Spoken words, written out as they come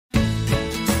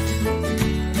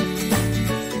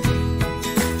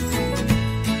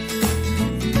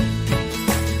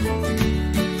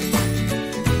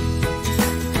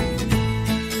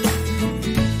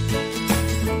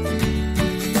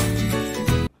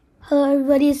Hello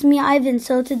everybody, it's me Ivan.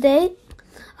 So today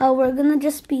we're gonna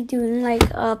just be doing like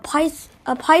a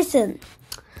Python,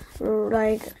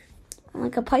 like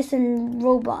a Python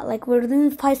robot. Like we're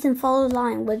doing Python follow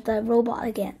line with the robot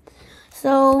again.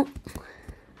 So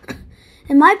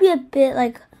it might be a bit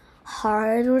like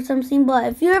hard or something, but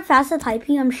if you're fast at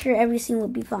typing, I'm sure everything will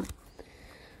be fine.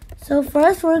 So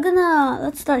first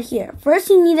let's start here. First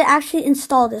you need to actually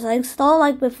install this. I installed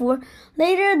like before.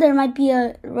 Later there might be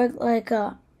a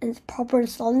proper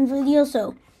installing video.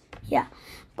 So yeah,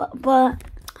 but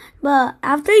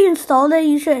after you install it,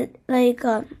 you should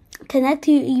connect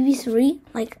to EV3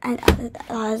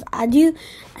 as I do,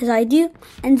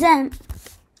 and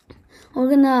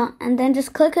then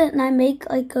just click it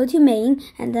and go to main,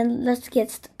 and then let's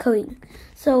get coding.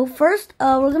 So first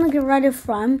we're gonna get right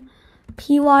from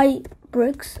py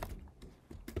bricks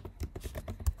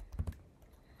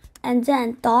and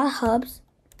then .hubs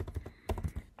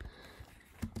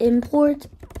import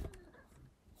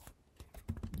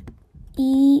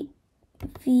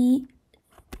EV3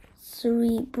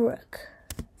 brick.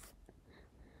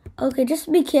 Okay,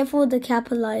 just be careful with the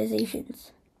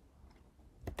capitalizations.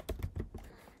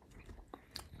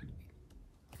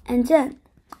 And then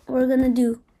we're gonna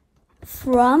do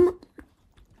from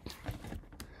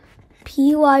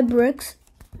py bricks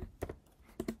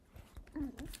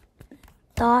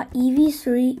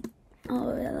 .ev3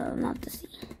 not the C.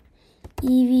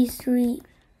 EV3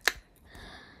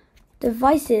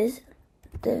 devices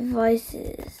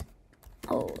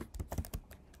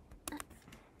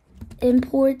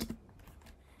import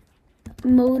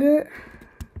motor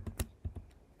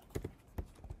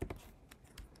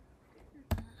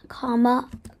comma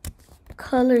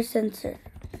color sensor.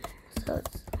 So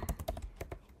it's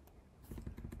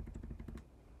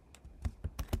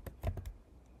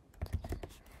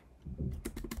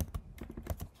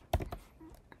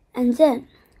and then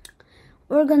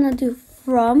we're gonna do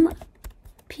from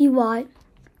py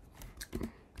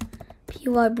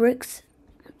bricks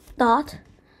dot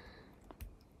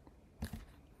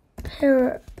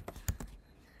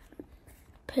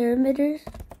parameters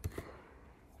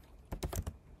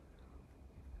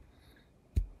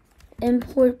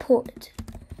import port.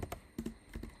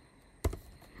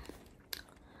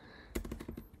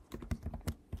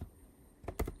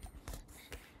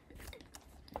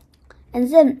 And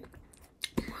then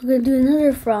we're going to do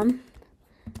another from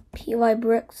py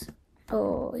bricks.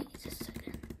 Oh, wait just a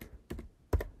second.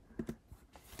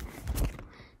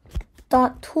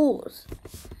 Dot tools.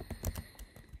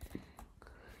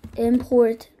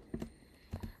 Import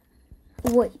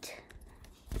weight.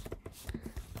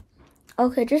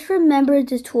 Okay, just remember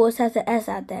the tools has an S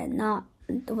at the end, not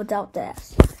without the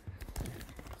S.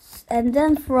 And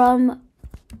then from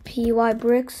py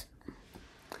bricks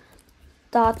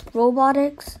dot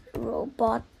robotics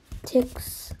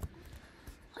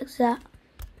like that,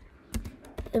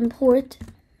 import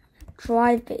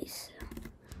drive base.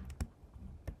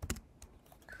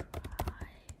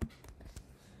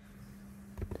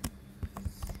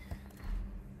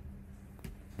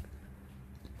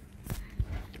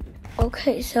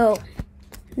 Okay, so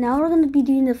now we're going to be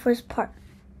doing the first part.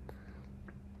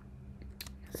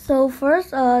 So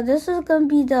first, this is going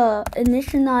to be the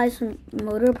initialize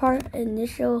motor part.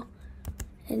 Initialize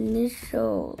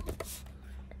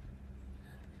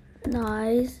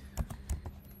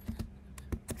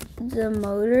the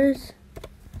motors.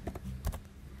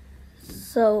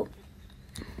 So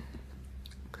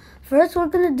first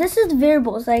this is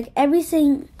variables, like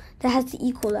everything that has to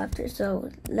equal after. So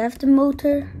left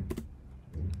motor,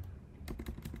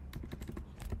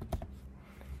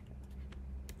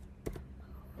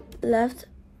 left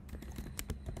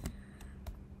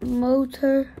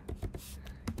motor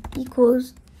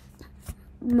equals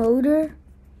motor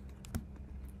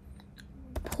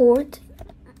port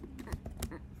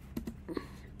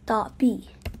dot B.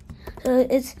 So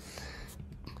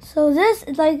this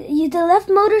is the left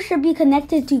motor should be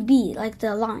connected to B, like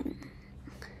the line.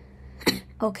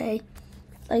 Okay,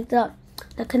 like the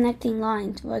connecting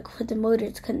line, like for the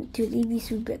motors to the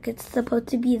EV3 brick. It's supposed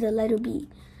to be the letter B.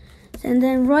 And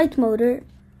then right motor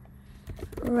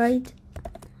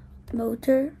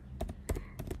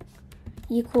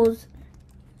equals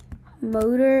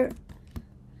motor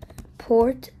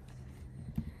port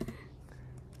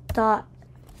dot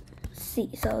C.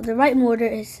 So the right motor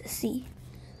is C.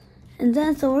 And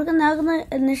then so we're now gonna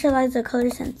initialize the color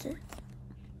sensor.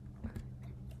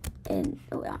 And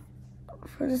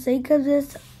for the sake of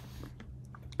this,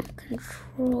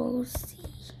 Control C.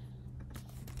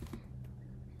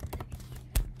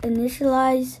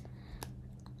 Initialize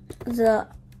the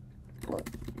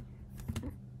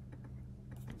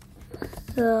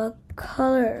the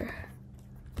color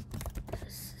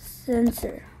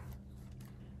sensor.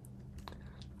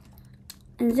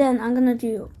 And then I'm gonna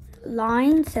do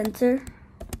line sensor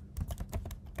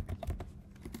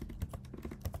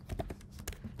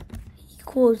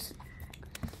equals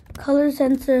color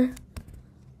sensor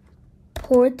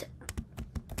port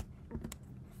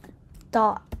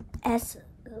dot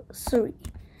S3.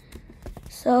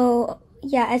 So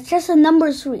yeah, it's just a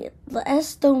number 3. The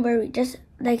S don't vary. Just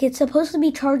like it's supposed to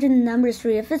be charging the number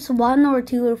 3. If it's 1 or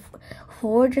 2 or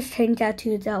 4, just change that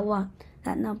to that 1,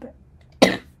 that number.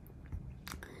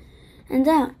 And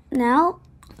then now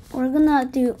we're gonna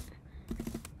do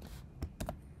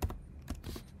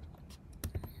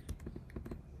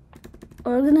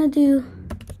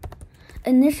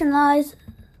initialize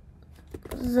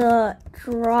the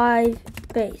drive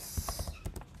base.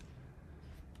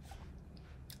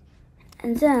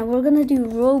 And then we're gonna do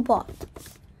robot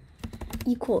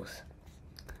equals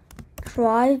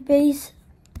drive base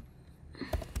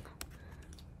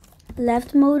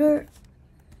left motor,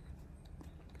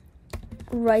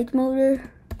 right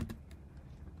motor,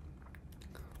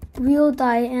 wheel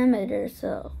diameter,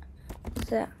 so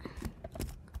that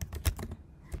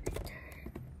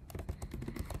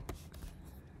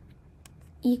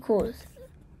equals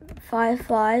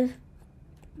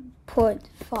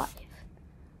 55.5.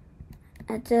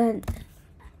 And then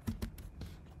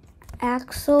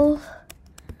axle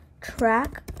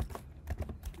track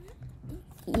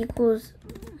equals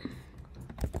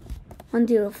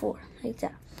 104, like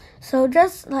that. So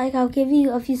just like I'll give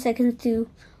you a few seconds to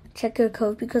check your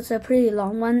code because it's a pretty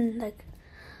long one, like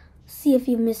see if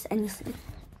you missed anything.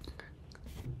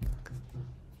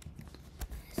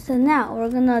 So now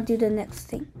we're gonna do the next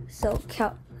thing. So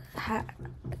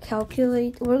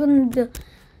calculate. We're gonna do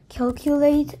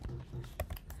calculate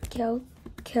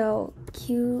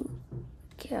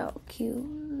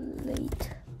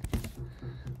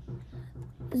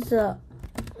the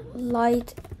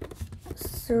light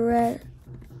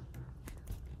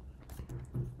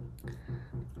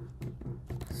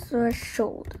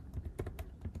threshold.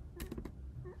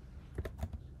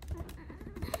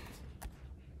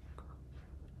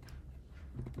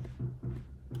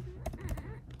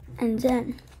 And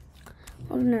then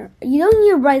you don't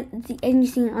need to write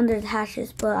anything under the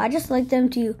hashes, but I just like them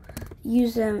to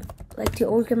use them like to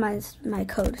organize my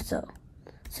code. So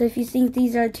if you think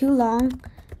these are too long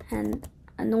and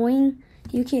annoying,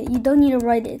 you don't need to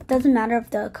write it. It doesn't matter if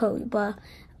the code, but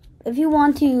if you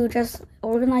want to just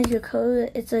organize your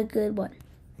code, it's a good one.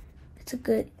 It's a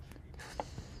good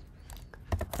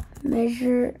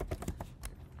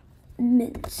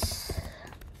measurements.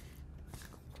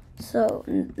 So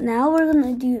now we're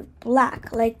gonna do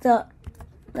black,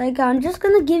 I'm just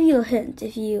gonna give you a hint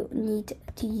if you need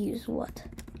to use what.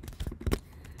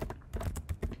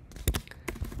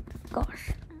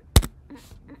 Gosh.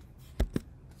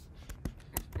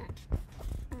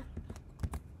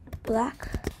 Black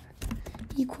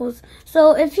equals,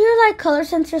 so if your like color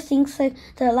sensor thinks like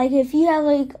that, like if you have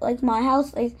like my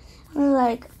house, like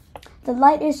the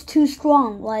light is too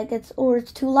strong, like it's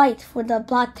too light for the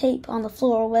black tape on the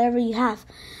floor or whatever you have,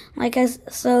 then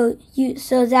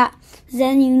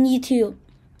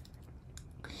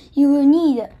you will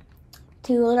need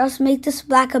to just make this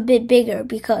black a bit bigger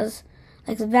because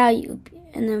like the value,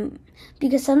 and then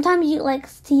because sometimes you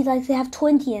see they have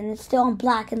 20 and it's still on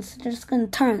black and it's just gonna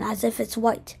turn as if it's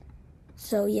white.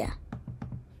 So yeah.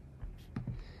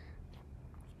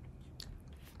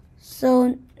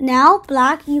 So now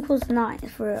black equals 9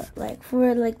 for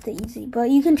the easy,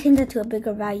 but you can change it to a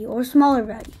bigger value or smaller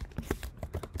value.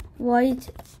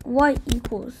 White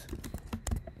equals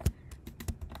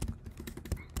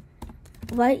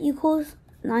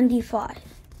 95.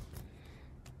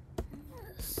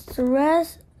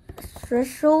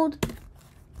 Threshold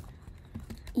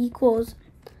equals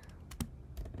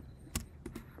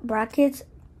brackets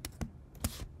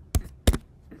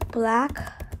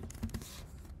black.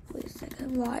 Wait a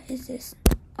second, why is this?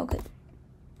 Okay.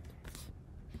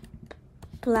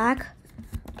 Black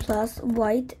plus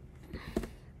white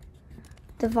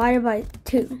divided by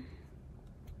 2.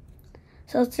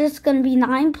 So it's just going to be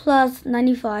 9 plus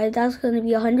 95. That's going to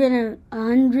be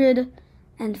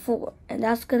 104. And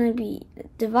that's going to be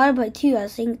divided by 2, I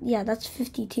think. Yeah, that's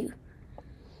 52.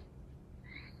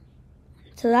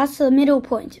 So that's the middle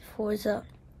point for the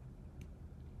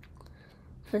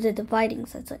dividing.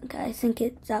 So I think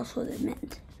that's what it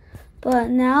meant. But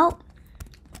now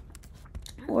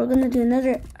we're going to do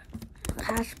another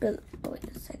hash below. Wait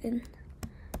a second.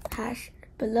 Hash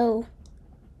below.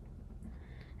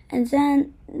 And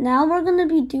then now we're going to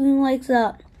be doing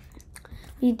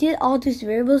we did all these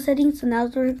variable settings, so now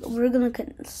we're gonna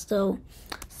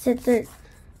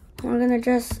we're gonna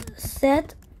just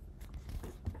set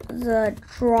the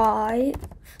drive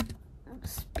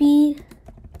speed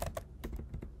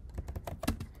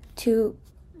to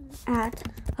at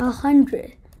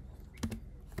 100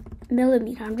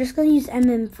 millimeter. I'm just gonna use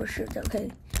mm for short,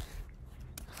 okay?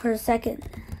 For a second.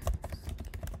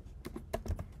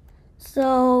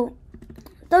 So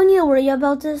don't need to worry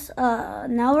about this.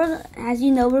 Now as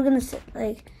you know, we're gonna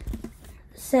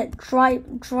set drive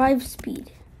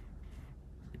speed.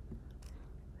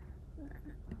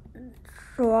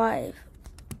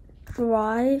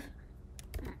 Drive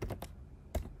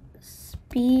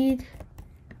speed.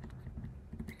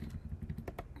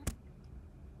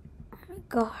 Oh my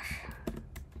gosh.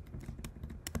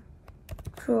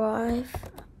 Drive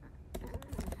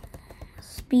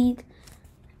speed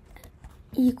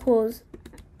equals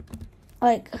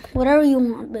like whatever you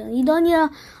want, but you don't need to.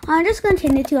 I'm just gonna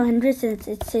change it to 100 since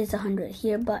it says 100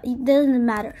 here, but it doesn't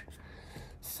matter.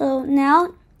 So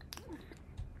now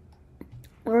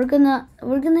we're gonna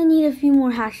need a few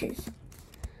more hashes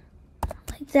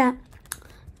like that.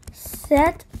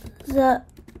 Set the.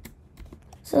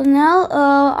 So now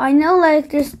I know like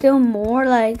there's still more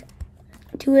like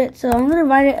to it, so I'm gonna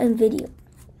write it in video.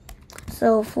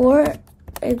 So for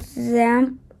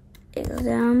example,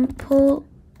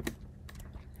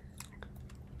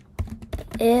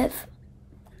 if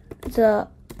the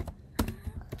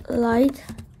light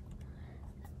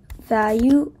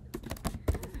value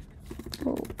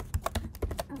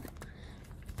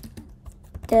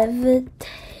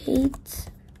deviates,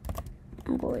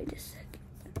 wait a second.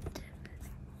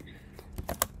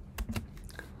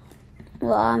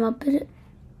 Well, I'm a bit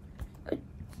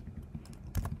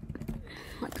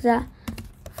like that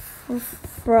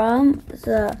from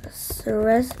the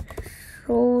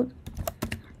threshold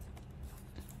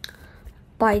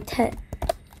by 10.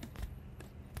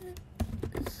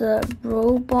 The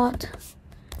robot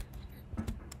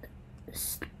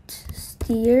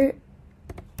steers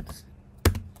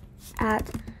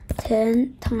at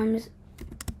 10 times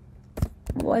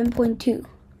 1.2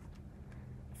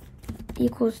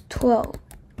 equals 12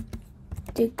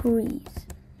 degrees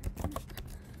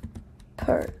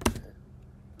per.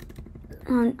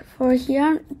 For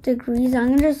here degrees,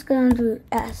 I'm just gonna do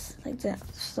S like that.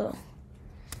 So,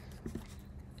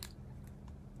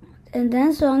 and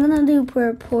then I'm gonna do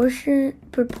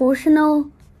proportional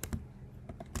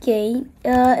gain.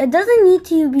 It doesn't need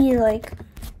to be like.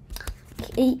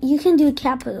 You can do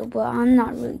capital, but I'm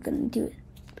not really gonna do it.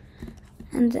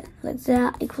 And then like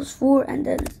that equals 4, and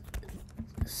then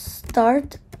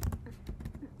start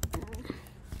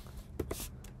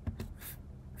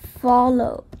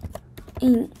follow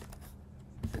in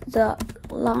the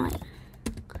line,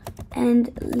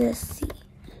 and let's see.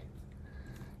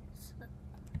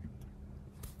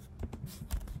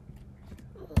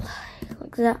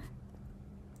 Like that.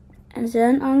 And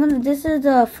then this is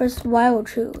the first while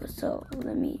true, so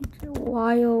let me do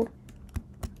while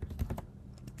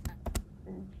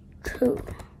true.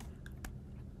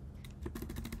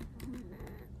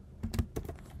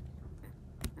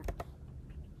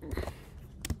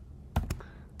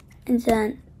 And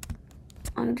then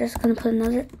I'm just gonna put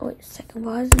another, wait a second,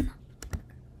 why isn't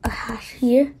a hash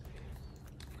here?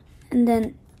 And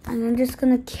then I'm just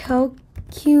gonna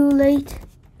calculate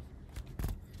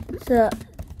the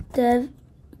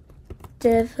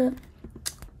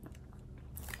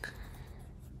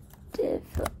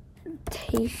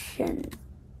deviation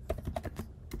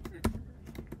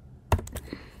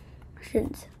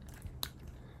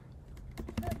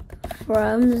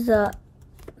from the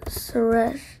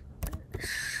threshold.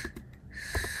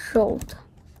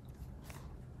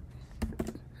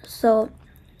 So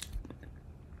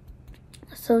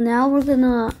now we're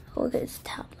gonna, okay, it's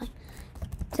tab line.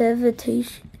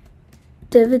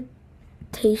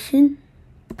 Deviation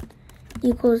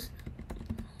equals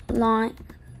line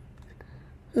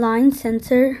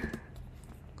sensor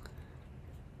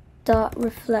dot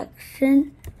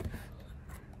reflection.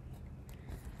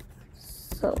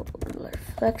 So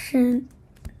reflection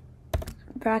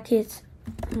brackets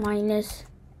minus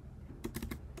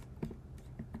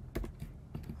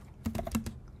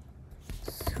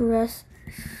threshold.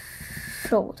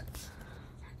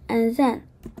 And then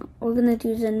we're gonna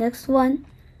do the next one.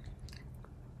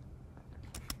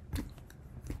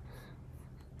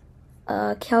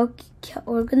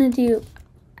 We're gonna do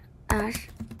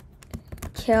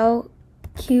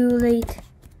calculate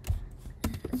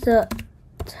the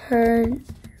turn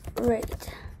rate.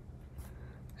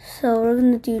 So we're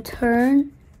gonna do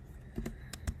turn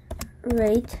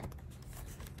rate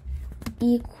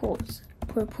equals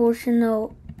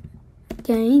proportional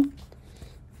gain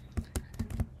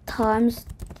times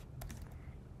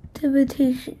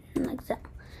division, like that.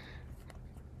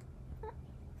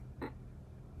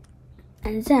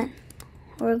 And then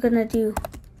we're gonna do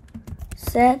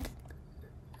set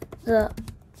the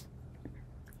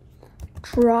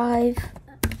drive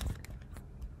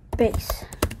base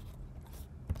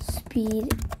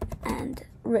speed and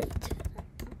rate,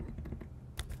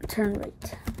 turn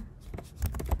rate.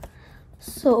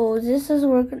 So this is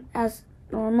working as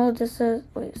normal. This is,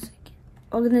 wait a second,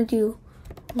 we're gonna do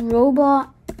robot.drive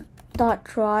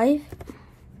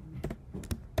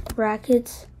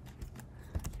brackets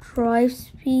drive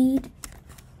speed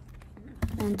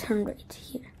and turn rate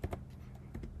here.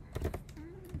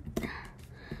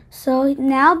 So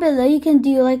now below you can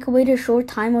do like wait a short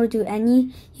time or do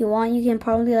any you want. You can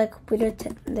probably like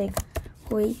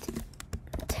wait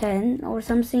 10 or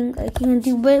something. Like you can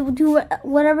do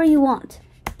whatever you want.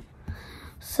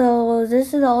 So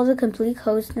this is all the complete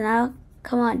code. Now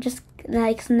come on, just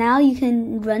like now you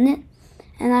can run it.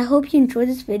 And I hope you enjoyed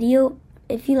this video.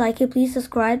 If you like it, please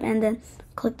subscribe and then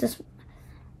click this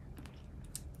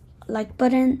like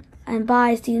button. And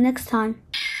bye. See you next time.